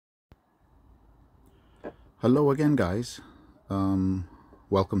Hello again, guys.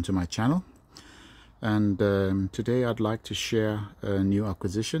 Welcome to my channel, and today I'd like to share a new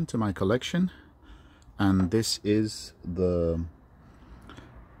acquisition to my collection, and this is the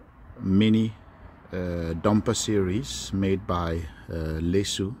mini dumper series made by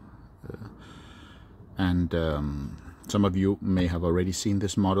Lesu, and some of you may have already seen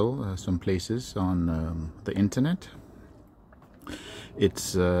this model some places on the internet.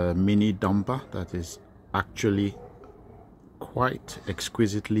 It's a mini dumper that is actually quite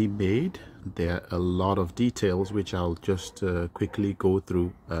exquisitely made. There are a lot of details which I'll just quickly go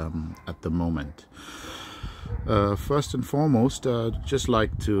through at the moment. First and foremost, I'd just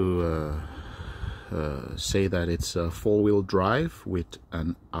like to say that it's a four-wheel drive with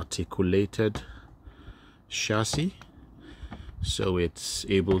an articulated chassis, so it's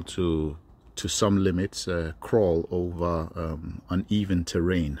able to some limits crawl over uneven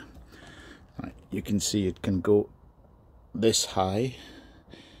terrain. You can see it can go this high,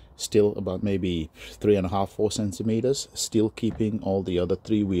 still about maybe 3.5–4 centimeters, still keeping all the other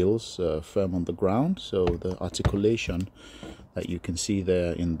three wheels firm on the ground. So the articulation that you can see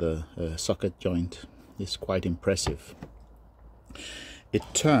there in the socket joint is quite impressive. It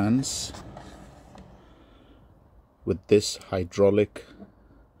turns with this hydraulic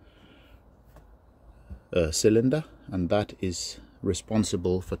cylinder, and that is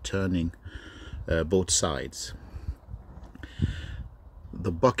responsible for turning both sides.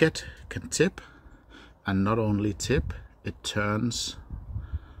 The bucket can tip, and not only tip, it turns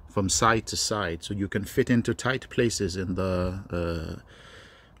from side to side, so you can fit into tight places in the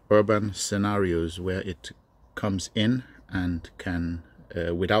urban scenarios where it comes in and can,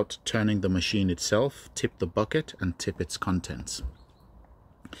 without turning the machine itself, tip the bucket and tip its contents.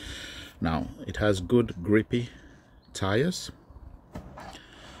 Now, it has good grippy tires.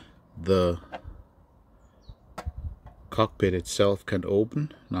 The cockpit itself can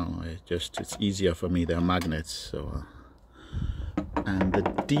open. Now it's easier for me, there are magnets, so and the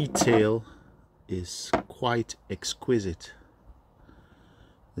detail is quite exquisite,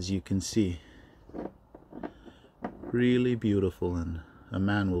 as you can see. Really beautiful, and a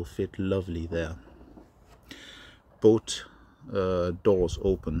man will fit lovely there. Both doors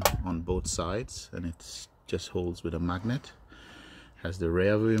open on both sides, and it just holds with a magnet. Has the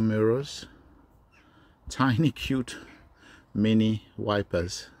rear view mirrors, tiny cute mini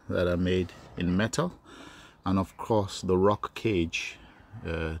wipers that are made in metal, and of course the rock cage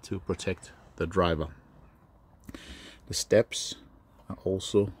to protect the driver. The steps are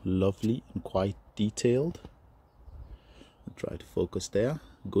also lovely and quite detailed. I'll try to focus there.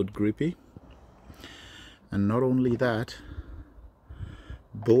 Good grippy. And not only that,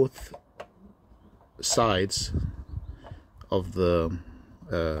 both sides of the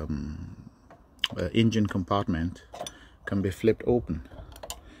engine compartment can be flipped open,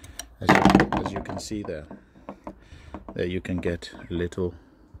 as you can see there. There you can get a little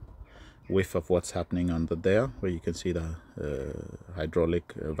whiff of what's happening under there, where you can see the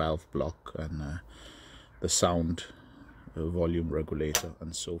hydraulic valve block and the sound volume regulator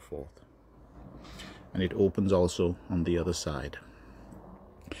and so forth. And it opens also on the other side.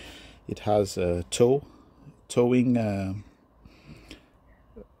 It has a towing a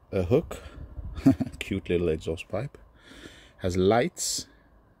hook, cute little exhaust pipe. Has lights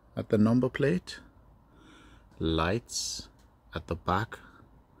at the number plate, lights at the back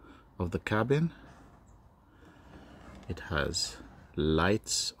of the cabin. It has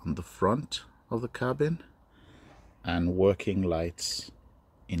lights on the front of the cabin and working lights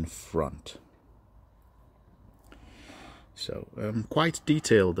in front. So quite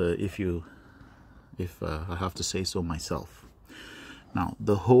detailed, if I have to say so myself. Now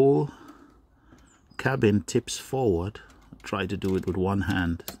the whole cabin tips forward. Try to do it with one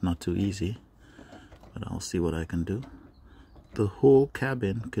hand, it's not too easy, but I'll see what I can do. The whole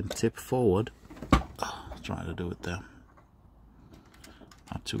cabin can tip forward. I'll try to do it there.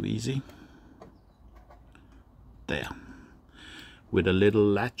 Not too easy. There. With a little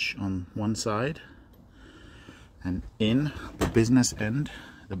latch on one side, and in the business end,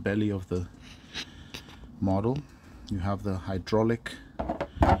 the belly of the model, you have the hydraulic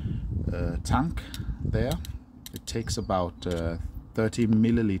tank there. It takes about 30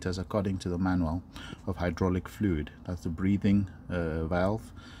 milliliters, according to the manual, of hydraulic fluid. That's the breathing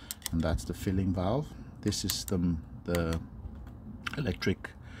valve, and that's the filling valve. This is the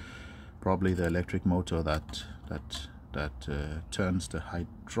electric, probably the electric motor that turns the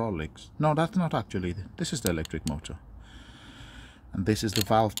hydraulics. No, that's not actually. This is the electric motor, and this is the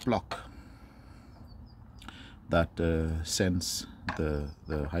valve block. that sends the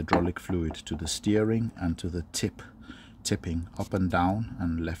hydraulic fluid to the steering and to the tipping up and down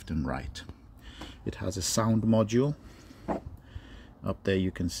and left and right. It has a sound module. Up there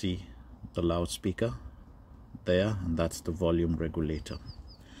you can see the loudspeaker there, and that's the volume regulator.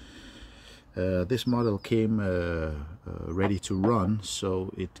 This model came ready to run,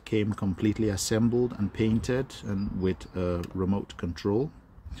 so it came completely assembled and painted and with a remote control.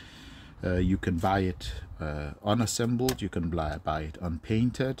 You can buy it unassembled, you can buy it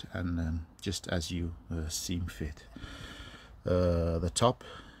unpainted, and just as you seem fit. The top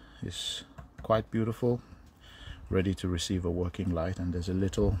is quite beautiful, ready to receive a working light, and there's a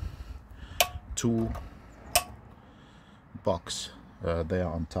little tool box there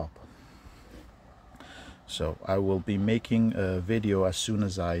on top. So I will be making a video as soon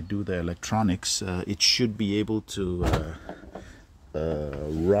as I do the electronics. It should be able to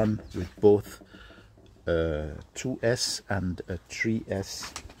run with both 2S and a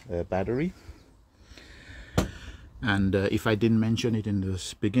 3S battery. And if I didn't mention it in the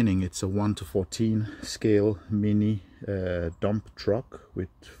beginning, it's a 1:14 scale mini dump truck with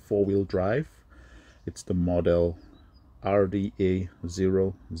 4-wheel drive. It's the model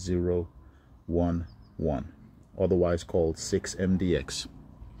RDA0011, otherwise called 6MDX.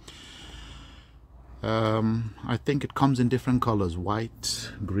 I think it comes in different colors: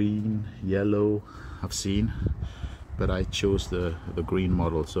 white, green, yellow, I've seen, but I chose the green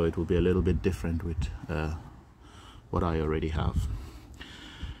model, so it will be a little bit different with what I already have.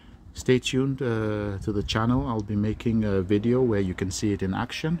 Stay tuned to the channel. I'll be making a video where you can see it in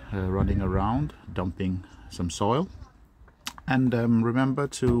action, running around, dumping some soil. And remember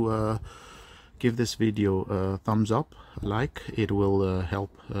to give this video a thumbs up, like. It will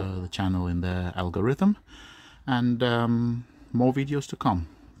help the channel in the algorithm. And more videos to come.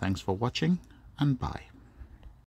 Thanks for watching, and bye.